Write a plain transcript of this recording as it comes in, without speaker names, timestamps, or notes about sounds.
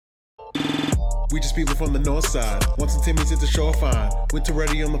We just people from the north side. Want some Timmy's at the shore fine. Winter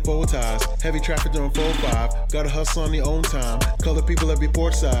ready on the four ties. Heavy traffic during 4-5. Gotta hustle on your own time. Color people every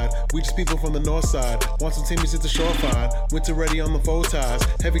port side. We just people from the north side. Want some Timmy's at the shore fine. Winter ready on the four ties.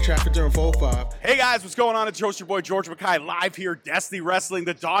 Heavy traffic during 4-5. Hey guys, what's going on? It's your boy George Mackay live here, Destiny Wrestling,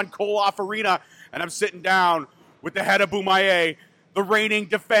 the Don Koloff Arena, and I'm sitting down with the head of Boomaye, the reigning,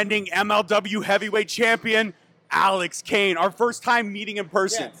 defending MLW heavyweight champion, Alex Kane. Our first time meeting in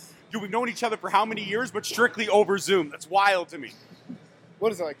person. Yes. Dude, we've known each other for how many years? But strictly over Zoom. That's wild to me.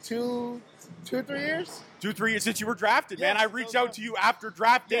 What is it, like 3 years? 2-3 years since you were drafted, man. Yes, I reached out to you after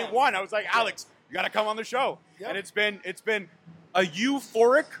draft day one. I was like, Alex, you got to come on the show. Yep. And it's been a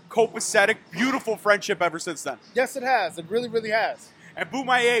euphoric, copacetic, beautiful friendship ever since then. Yes, it has. It really, really has. And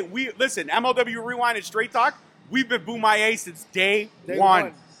Boomaye, listen, MLW Rewind and Straight Talk, we've been Boomaye since day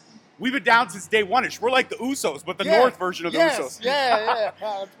one. We've been down since day one-ish. We're like the Usos, but the North version of the Usos. Yeah.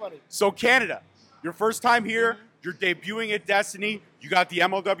 That's funny. So Canada, your first time here, you're debuting at Destiny, you got the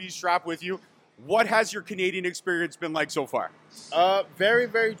MLW strap with you. What has your Canadian experience been like so far? Very,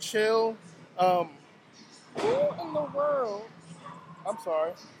 very chill. Who in the world? I'm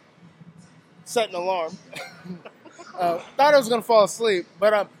sorry. Set an alarm. Thought I was gonna fall asleep,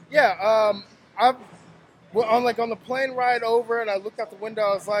 but I'm on the plane ride over, and I looked out the window.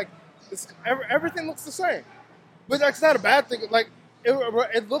 I was like, everything looks the same, but that's not a bad thing. Like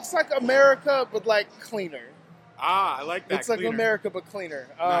it looks like America, but like cleaner. I like that. It's like America, but cleaner.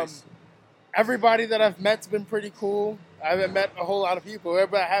 Nice. Everybody that I've met's been pretty cool. I haven't met a whole lot of people.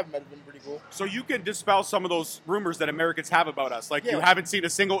 Everybody I have met has been pretty cool. So you can dispel some of those rumors that Americans have about us. Like you haven't seen a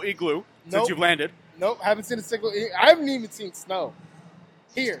single igloo since you've landed. Nope, haven't seen a single. I haven't even seen snow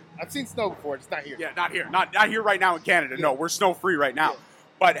here. I've seen snow before. It's not here. Yeah, not here. Not here right now in Canada. Yeah. No, we're snow free right now. Yeah.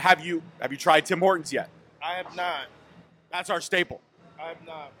 But have you tried Tim Hortons yet? I have not. That's our staple. I have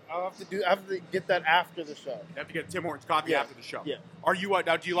not. I have to get that after the show. You have to get Tim Hortons coffee after the show. Yeah. Are you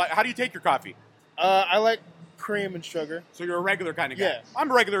now? Do you like? How do you take your coffee? I like cream and sugar. So you're a regular kind of guy. Yeah. I'm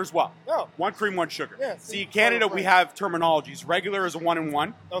a regular as well. Oh. 1 cream, 1 sugar. Yeah. See, Canada, we have terminologies. Regular is a 1 and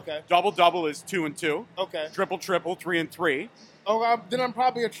 1. Okay. Double is 2 and 2. Okay. Triple, 3 and 3. Oh, then I'm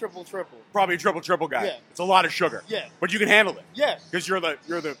probably a triple. Probably a triple guy. Yeah. It's a lot of sugar. Yeah. But you can handle it. Yeah. Because you're the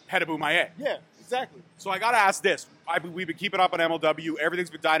head of Boomaye. Yeah. Exactly. So I got to ask this. We've been keeping up on MLW.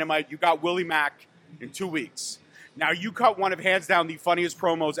 Everything's been dynamite. You got Willie Mack in 2 weeks. Now, you cut one of hands down the funniest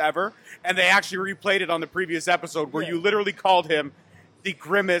promos ever, and they actually replayed it on the previous episode where you literally called him the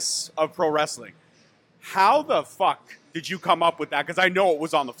grimace of pro wrestling. How the fuck did you come up with that? Because I know it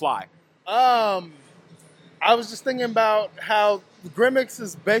was on the fly. I was just thinking about how the grimace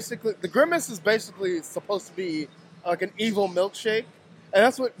is basically supposed to be like an evil milkshake, and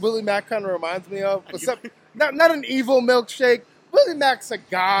that's what Willie Mack kind of reminds me of. But not an evil milkshake. Willie Mack's a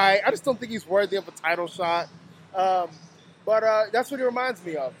guy. I just don't think he's worthy of a title shot. But that's what he reminds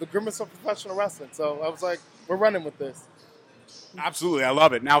me of, the grimace of professional wrestling. So I was like, we're running with this. Absolutely, I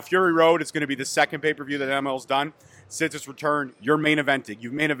love it. Now, Fury Road is going to be the second pay-per-view that ML's done since its return. You're main eventing.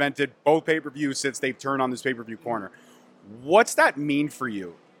 You've main evented both pay-per-views since they've turned on this pay-per-view corner. What's that mean for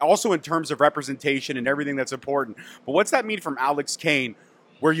you? Also in terms of representation and everything that's important. But what's that mean from Alex Kane,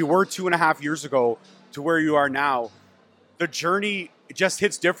 where you were 2.5 years ago to where you are now? The journey just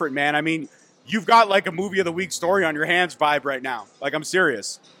hits different, man. I mean, you've got like a movie of the week story on your hands vibe right now. Like, I'm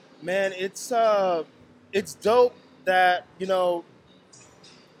serious. Man, it's dope that,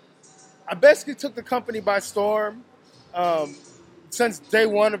 I basically took the company by storm since day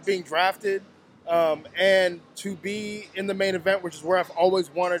one of being drafted, and to be in the main event, which is where I've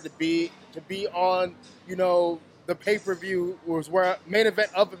always wanted to be on, the pay-per-view was where main event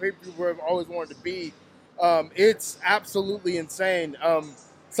of the pay-per-view where I've always wanted to be. It's absolutely insane.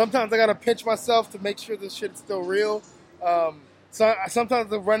 Sometimes I gotta pinch myself to make sure this shit's still real. So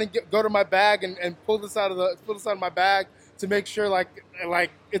sometimes I go to my bag and pull this out of my bag to make sure like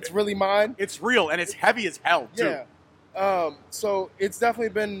it's really mine. It's real and it's heavy as hell too. Yeah. So it's definitely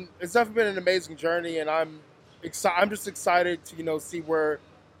been an amazing journey, and I'm just excited to see where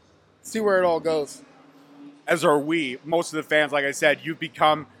it all goes. As are we. Most of the fans, like I said, you've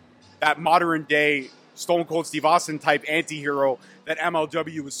become that modern day Stone Cold Steve Austin type anti-hero that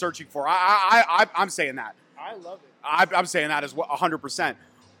MLW was searching for. I'm saying that. I love it. I'm saying that as well, 100%.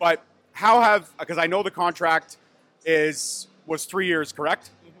 But how because I know the contract was 3 years,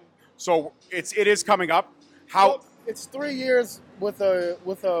 correct? Mm-hmm. So it is coming up. How it's 3 years with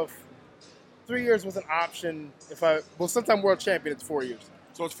 3 years with an option. Sometime world champion, it's 4 years.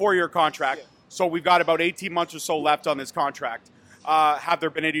 So it's 4-year contract. Yeah. So we've got about 18 months or so left on this contract. Have there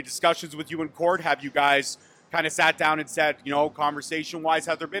been any discussions with you in court? Have you guys kind of sat down and said, conversation-wise,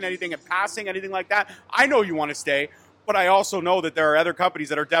 has there been anything in passing, anything like that? I know you want to stay, but I also know that there are other companies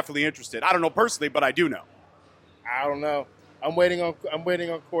that are definitely interested. I don't know personally, but I do know. I don't know. I'm waiting on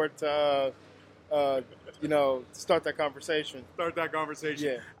court to start that conversation. Start that conversation.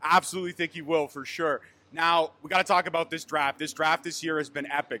 Yeah. Absolutely think he will, for sure. Now, we got to talk about this draft. This draft this year has been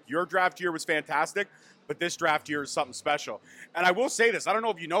epic. Your draft year was fantastic, but this draft year is something special. And I will say this, I don't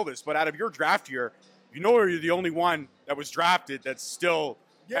know if you know this, but out of your draft year, you're the only one that was drafted that's still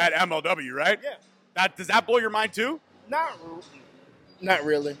at MLW, right? Yeah. Does that blow your mind too? Not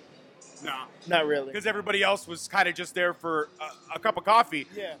really. No. Not really. Because everybody else was kind of just there for a cup of coffee.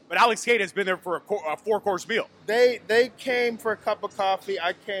 Yeah. But Alex Kane has been there for a 4-course meal. They came for a cup of coffee.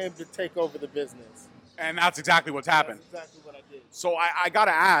 I came to take over the business. And that's exactly what's happened. That's exactly what I did. So I got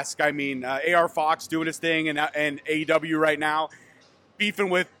to ask, AR Fox doing his thing and AEW right now, beefing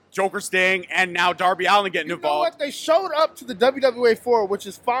with Joker Sting and now Darby Allin getting involved. You know what? They showed up to the WWA 4, which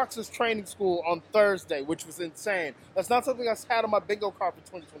is Fox's training school, on Thursday, which was insane. That's not something I had on my bingo card for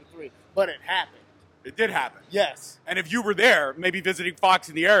 2023, but it happened. It did happen. Yes. And if you were there, maybe visiting Fox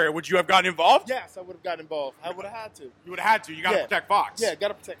in the area, would you have gotten involved? Yes, I would have gotten involved. I would have had to. You would have had to. You got to protect Fox. Yeah, got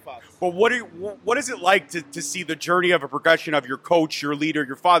to protect Fox. But what is it like to see the journey of a progression of your coach, your leader,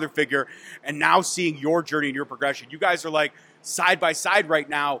 your father figure, and now seeing your journey and your progression? You guys are like side by side right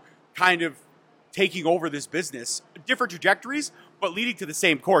now, kind of taking over this business. Different trajectories, but leading to the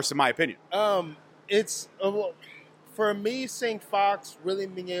same course, in my opinion. It's for me, seeing Fox really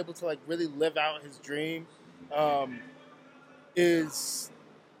being able to really live out his dream, it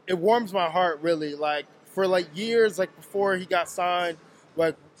warms my heart really. For years, before he got signed,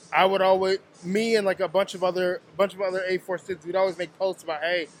 I would always, me and a bunch of other A4 kids, we'd always make posts about,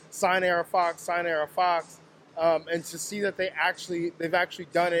 hey, sign AR Fox, sign AR Fox. And to see that they've actually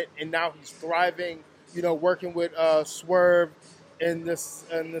done it, and now he's thriving, working with Swerve in this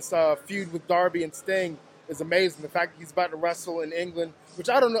feud with Darby and Sting is amazing. The fact that he's about to wrestle in England, which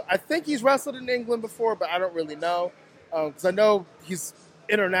I don't know. I think he's wrestled in England before, but I don't really know, because I know he's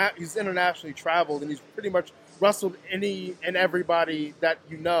internationally traveled and he's pretty much wrestled any and everybody that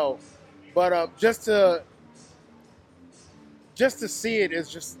you know. But just to see it is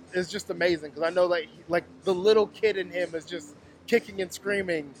just amazing, because I know the little kid in him is just kicking and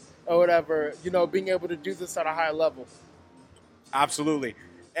screaming or whatever, being able to do this at a high level. Absolutely.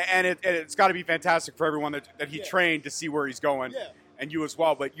 And it's got to be fantastic for everyone that he trained to see where he's going, and you as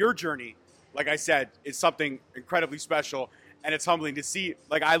well. But your journey, like I said, is something incredibly special, and it's humbling to see.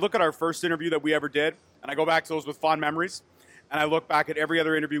 I look at our first interview that we ever did, and I go back to those with fond memories. And I look back at every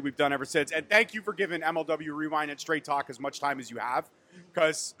other interview we've done ever since. And thank you for giving MLW Rewind and Straight Talk as much time as you have,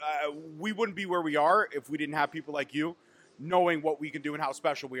 because we wouldn't be where we are if we didn't have people like you knowing what we can do and how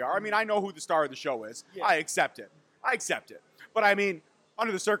special we are. I know who the star of the show is. Yeah. I accept it. But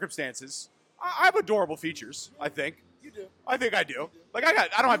under the circumstances, I have adorable features, I think. You do. I think I do. I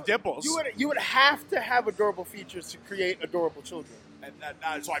don't have dimples. You would have to have adorable features to create adorable children.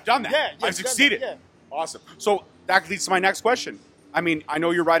 And so I've done that. Yeah, I've succeeded. Yeah. Awesome. So that leads to my next question. I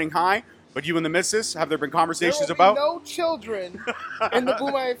know you're riding high, but you and the missus, have there been conversations about? No children in the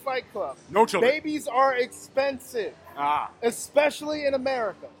Boomerang Fight Club. No children. Babies are expensive. Especially in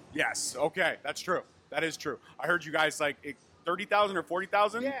America. Yes. Okay. That's true. That is true. I heard you guys $30,000 or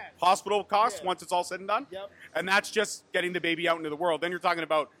 $40,000 yes. hospital costs once it's all said and done. Yep. And that's just getting the baby out into the world. Then you're talking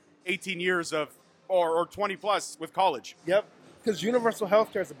about 18 years of or 20 plus with college. Yep. Because universal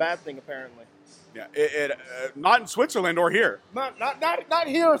health care is a bad thing, apparently. Yeah, not in Switzerland or here. Not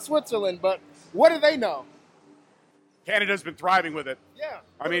here in Switzerland, but what do they know? Canada's been thriving with it. Yeah.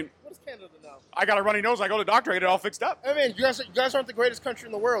 What does Canada know? I got a runny nose. I go to the doctor. I get it all fixed up. You guys aren't the greatest country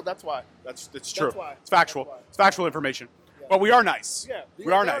in the world. That's why. It's true. That's why. It's factual. It's factual information. Yeah. But we are nice. Yeah.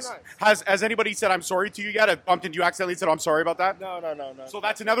 We are nice. Has anybody said I'm sorry to you yet? Have bumped into you accidentally and said I'm sorry about that? No. So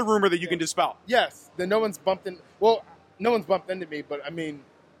that's another rumor that you can dispel. Yes. Then no one's bumped in. Well, no one's bumped into me, but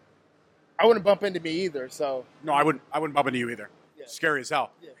I wouldn't bump into me either. So no, I wouldn't bump into you either. Yeah. Scary as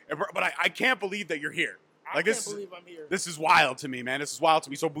hell. Yeah. But I can't believe that you're here. I can't believe I'm here. This is wild to me, man. This is wild to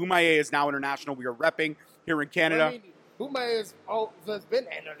me. So Boomaye is now international. We are repping here in Canada. Boomaye has been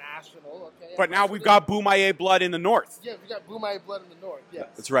international. Okay. But now we've got Boomaye blood in the north. Yeah, we got Boomaye blood in the north. Yes.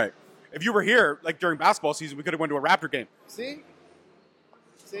 That's right. If you were here, during basketball season, we could have went to a Raptor game. See?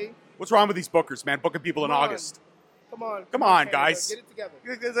 What's wrong with these bookers, man? Booking people in August. Come on, Canada, guys. Get it together.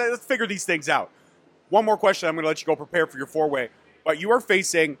 Let's figure these things out. One more question. I'm going to let you go prepare for your four-way. But you are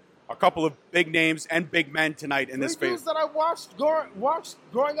facing a couple of big names and big men tonight in this phase. That I watched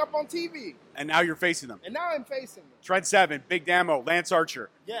growing up on TV. And now you're facing them. And now I'm facing them. Trent Seven, Big Damo, Lance Archer.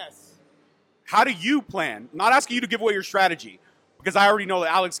 Yes. How do you plan? Not asking you to give away your strategy, because I already know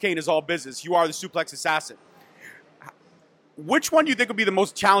that Alex Kane is all business. You are the suplex assassin. Which one do you think would be the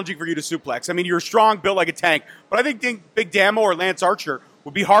most challenging for you to suplex? I mean, you're strong, built like a tank, but I think Big Damo or Lance Archer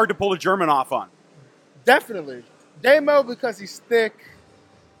would be hard to pull a German off on. Definitely. Damo because he's thick.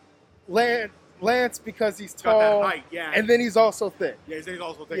 Lance because he's tall. Height, yeah. And then he's also thick. Yeah, he's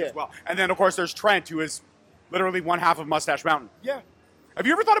also thick as well. And then, of course, there's Trent, who is literally one half of Mustache Mountain. Yeah. Have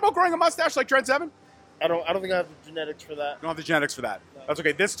you ever thought about growing a mustache like Trent Seven? I don't think I have the genetics for that. You don't have the genetics for that. No. That's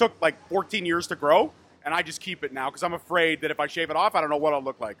okay. This took like 14 years to grow, and I just keep it now because I'm afraid that if I shave it off, I don't know what I'll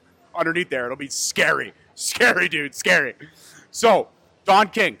look like. Underneath there, it'll be scary. Scary, dude. Scary. So, Don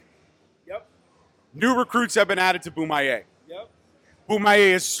King. Yep. New recruits have been added to Boumaye. Yep.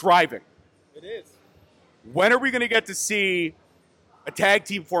 Boumaye is thriving. It is. When are we going to get to see a tag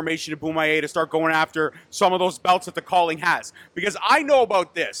team formation of Boumaye to start going after some of those belts that the Calling has? Because I know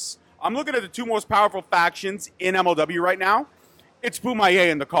about this. I'm looking at the two most powerful factions in MLW right now. It's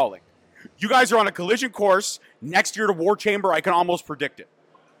Boumaye and the Calling. You guys are on a collision course. Next year to War Chamber, I can almost predict it.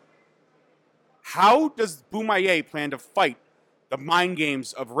 How does Boumaye plan to fight the mind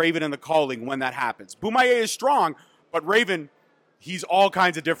games of Raven and the Calling when that happens? Boumaye is strong, but Raven, he's all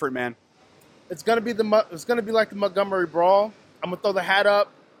kinds of different, man. It's gonna be like the Montgomery Brawl. I'm gonna throw the hat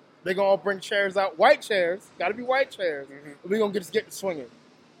up. They're gonna all bring chairs out, white chairs. Got to be white chairs. Mm-hmm. We're gonna get swinging.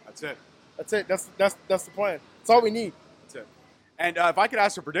 That's it. That's it. That's the plan. That's all we need. That's it. And if I could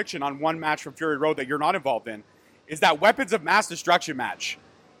ask a prediction on one match from Fury Road that you're not involved in, is that Weapons of Mass Destruction match.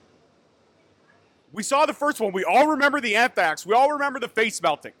 We saw the first one. We all remember the anthrax. We all remember the face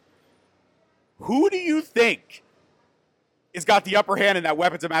melting. Who do you think has got the upper hand in that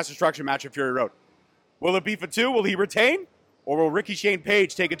Weapons of Mass Destruction match at Fury Road? Will it be Fatu? Will he retain? Or will Ricky Shane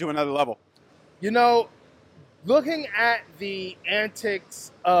Page take it to another level? You know, looking at the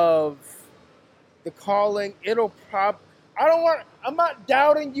antics of the Calling, I'm not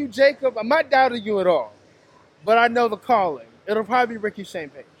doubting you, Jacob. I'm not doubting you at all. But I know the Calling. It'll probably be Ricky Shane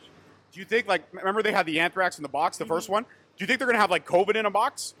Page. Do you think, like, remember they had the anthrax in the box, the first one? Do you think they're going to have, like, COVID in a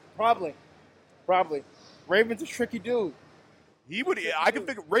box? Probably. Raven's a tricky dude. I can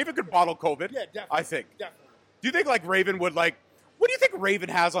think Raven could bottle COVID. Yeah, definitely. I think. Definitely. Do you think, like, Raven would, like, what do you think Raven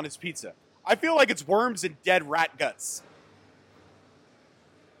has on his pizza? I feel like it's worms and dead rat guts.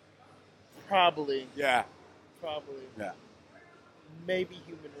 Probably. Yeah. Probably. Yeah. Maybe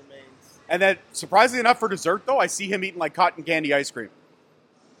human remains. And then, surprisingly enough, for dessert, though, I see him eating, like, cotton candy ice cream.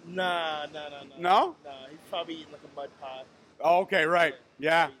 Nah. No? Nah, he's probably eating like a mud pie. Oh, okay, right.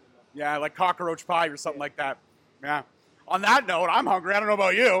 Yeah. Yeah, like cockroach pie or something like that. Yeah. On that note, I'm hungry. I don't know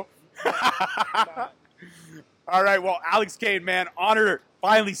about you. All right, well, Alex Kane, man, honored to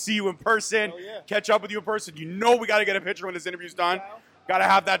finally see you in person. Yeah. Catch up with you in person. You know we got to get a picture when this interview's done. Got to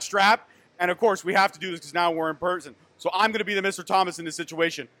have that strap. And, of course, we have to do this because now we're in person. So I'm going to be the Mr. Thomas in this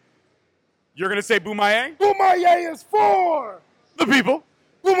situation. You're going to say Boumaye? Boumaye is for The people.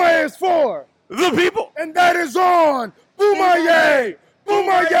 Boumaye is for The people. and that is on Boumaye!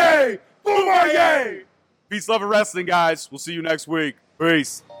 Boumaye! Boumaye! Peace, love, and wrestling, guys. We'll see you next week.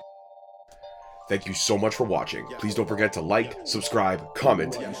 Peace. Thank you so much for watching. Please don't forget to like, subscribe,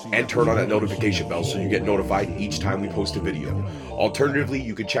 comment, and turn on that notification bell so you get notified each time we post a video. Alternatively,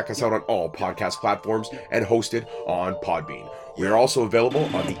 you can check us out on all podcast platforms and hosted on Podbean. We are also available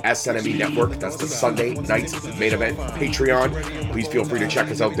on the SNME Network. That's the Sunday Nights Main Event Patreon. Please feel free to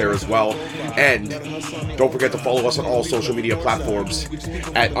check us out there as well. And don't forget to follow us on all social media platforms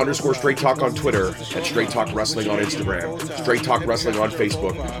at _Straight Talk on Twitter, at Straight Talk Wrestling on Instagram, Straight Talk Wrestling on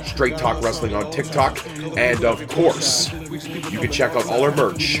Facebook, Straight Talk Wrestling on TikTok, and of course, you can check out all our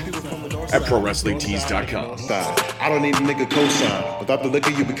merch at ProWrestlingTees.com. I don't need a nigga cosign. Without the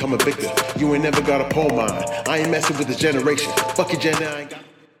liquor, you become a victim. You ain't never got a pole mine. I ain't messing with this generation. Fuck your gen, I ain't got